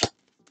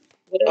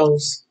 What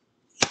else?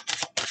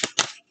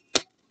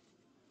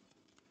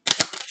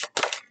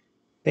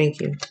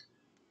 Thank you.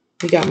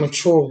 We got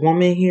mature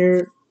woman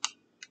here.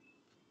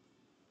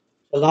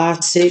 July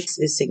 6th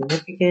is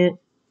significant.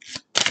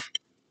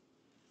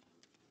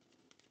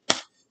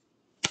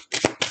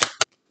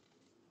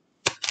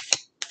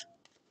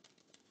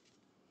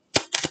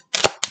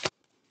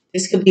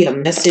 This could be a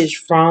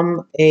message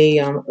from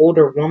a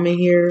older woman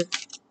here.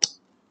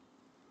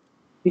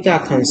 We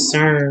got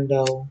concern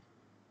though.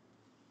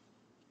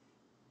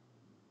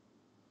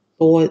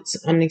 Thoughts,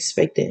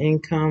 unexpected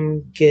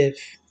income,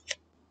 gift,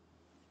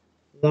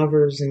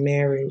 lovers and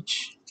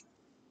marriage,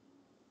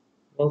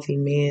 wealthy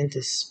man,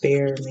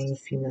 despair, main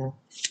female.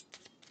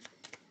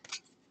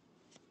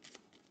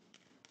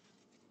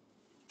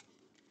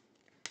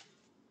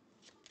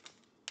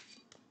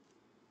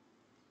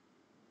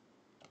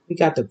 We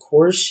got the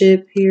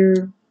courtship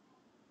here.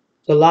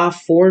 July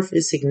 4th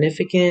is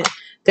significant.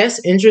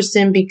 That's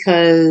interesting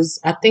because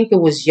I think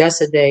it was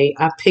yesterday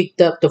I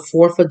picked up the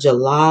 4th of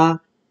July,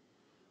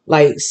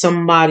 like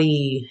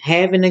somebody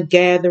having a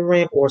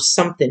gathering or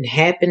something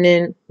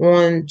happening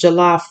on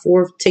July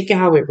 4th. Take it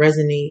how it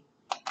resonates.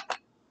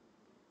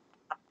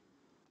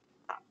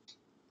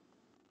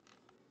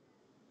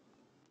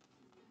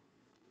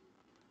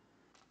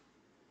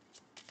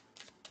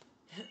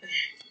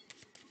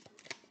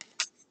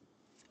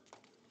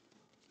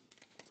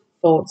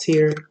 Thoughts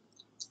here.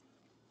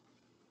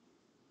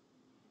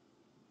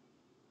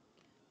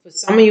 For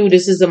some of you,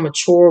 this is a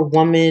mature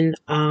woman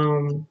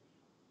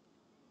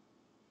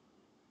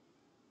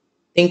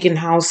thinking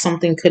how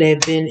something could have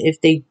been if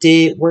they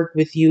did work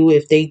with you,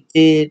 if they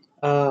did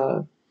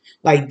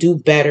like do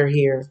better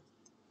here.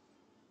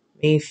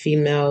 Main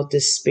female,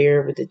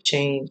 despair with the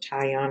change,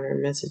 high honor,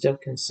 message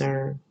of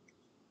concern.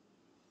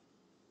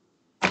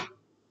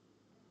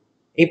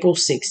 April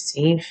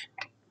 16th.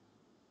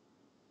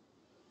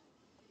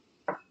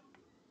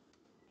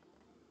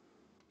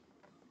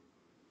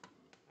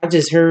 I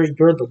just heard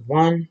you're the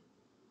one.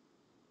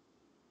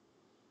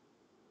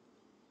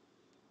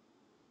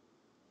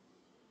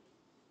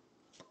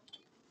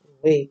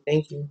 Wait,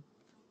 thank you.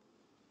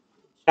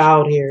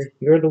 Child here.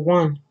 You're the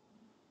one.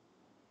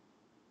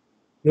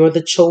 You're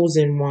the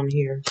chosen one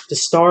here. The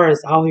star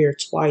is out here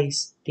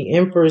twice. The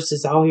empress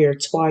is out here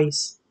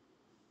twice.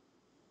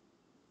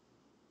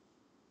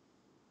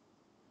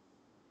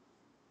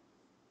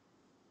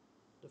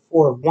 The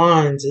four of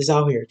wands is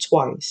out here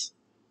twice.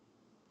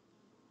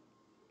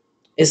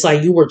 It's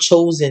like you were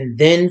chosen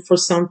then for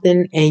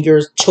something and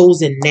you're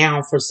chosen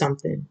now for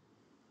something.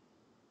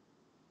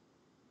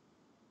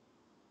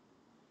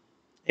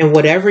 And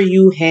whatever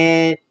you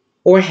had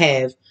or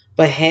have,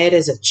 but had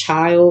as a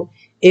child,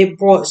 it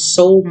brought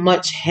so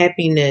much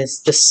happiness.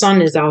 The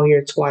sun is out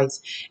here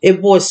twice. It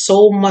brought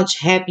so much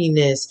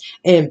happiness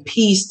and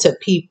peace to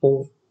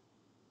people.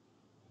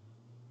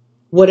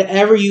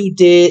 Whatever you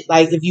did,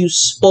 like if you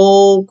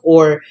spoke,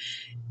 or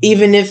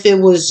even if it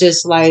was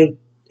just like,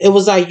 it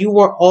was like you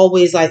were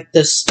always like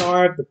the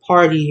star of the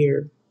party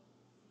here.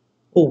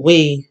 Oh,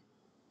 wait,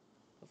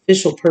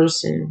 official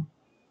person.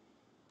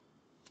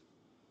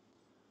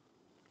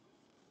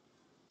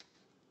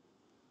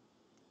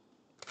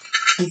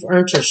 You've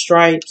earned your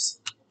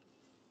stripes.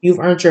 You've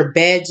earned your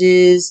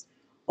badges.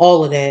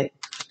 All of that.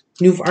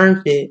 You've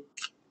earned it.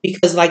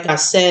 Because like I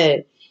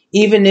said,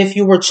 even if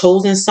you were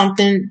chosen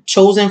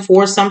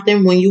for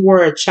something when you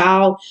were a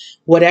child,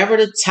 whatever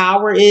the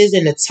tower is,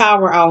 and the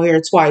tower out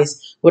here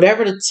twice,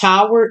 whatever the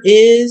tower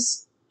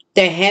is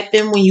that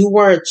happened when you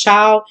were a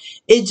child,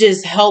 it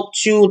just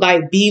helped you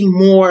like be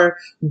more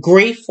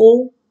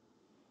grateful,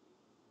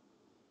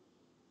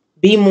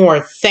 be more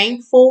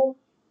thankful.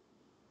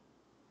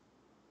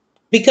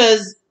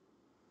 Because,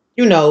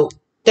 you know,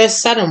 that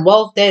sudden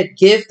wealth, that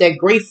gift, that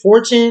great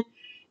fortune,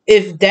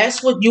 if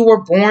that's what you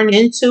were born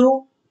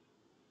into,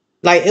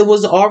 like it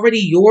was already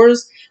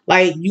yours.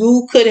 Like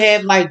you could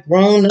have like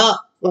grown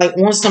up like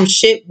on some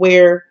shit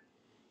where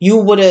you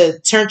would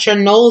have turned your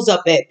nose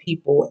up at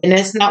people, and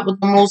that's not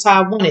what the Most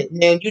High wanted.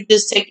 Now you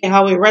just take it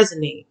how it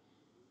resonates,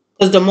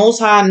 because the Most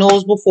High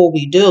knows before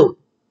we do.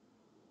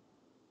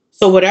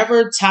 So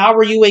whatever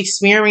tower you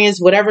experience,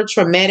 whatever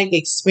traumatic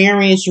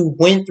experience you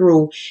went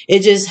through,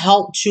 it just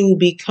helped you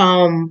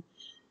become.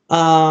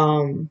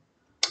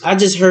 I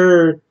just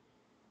heard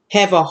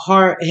have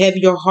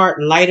your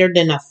heart lighter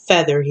than a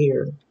feather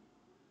here.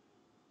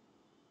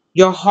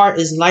 Your heart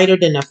is lighter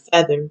than a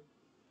feather.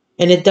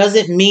 And it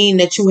doesn't mean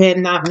that you have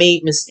not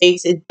made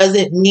mistakes. It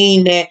doesn't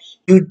mean that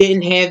you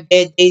didn't have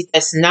bad days.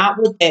 That's not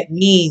what that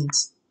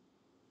means.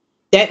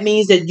 That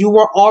means that you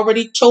were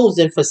already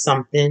chosen for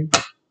something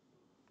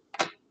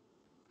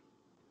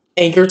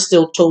and you're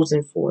still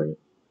chosen for it.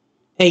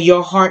 And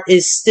your heart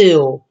is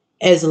still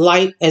as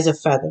light as a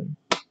feather,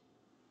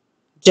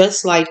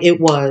 just like it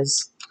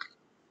was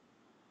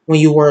when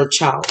you were a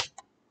child.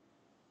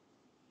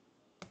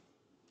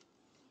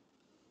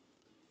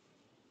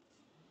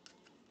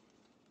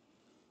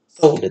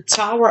 So the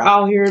tower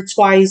out here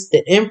twice,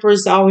 the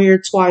empress out here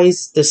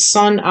twice, the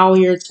sun out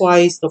here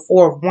twice, the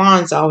four of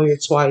wands out here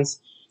twice,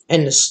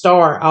 and the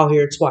star out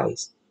here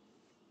twice.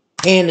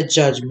 And the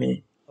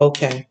judgment.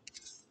 Okay.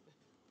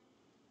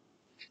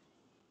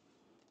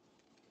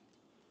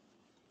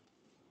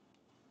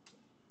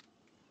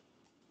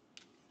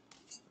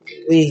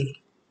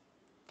 We.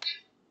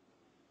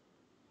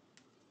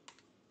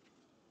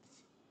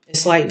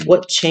 It's like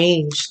what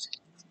changed?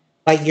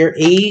 Like your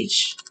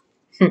age,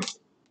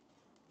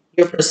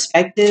 your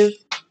perspective.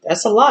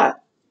 That's a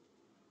lot.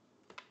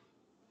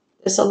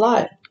 It's a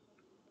lot.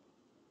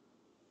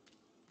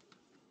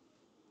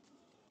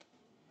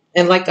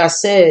 And like I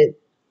said,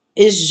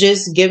 it's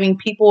just giving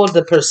people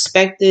the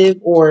perspective,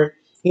 or,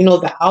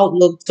 the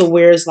outlook to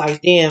where it's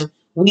like, damn,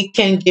 we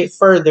can get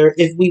further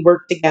if we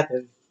work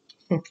together.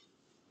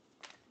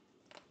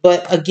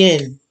 But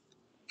again,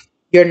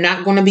 you're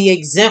not going to be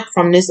exempt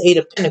from this Eight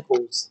of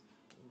Pentacles.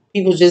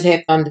 People just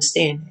have to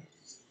understand that.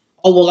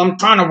 Oh, well, I'm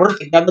trying to work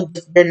together,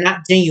 but they're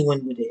not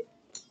genuine with it.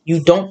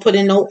 You don't put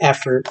in no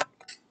effort,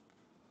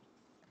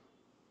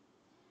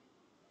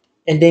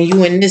 and then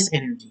you in this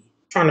energy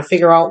trying to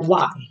figure out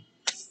why.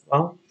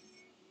 Well,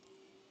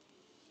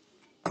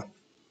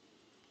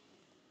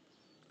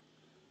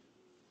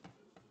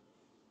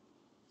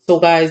 so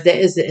guys, that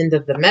is the end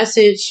of the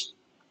message.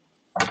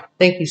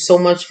 Thank you so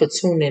much for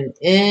tuning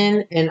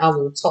in, and I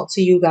will talk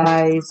to you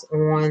guys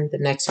on the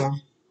next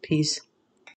one. Peace.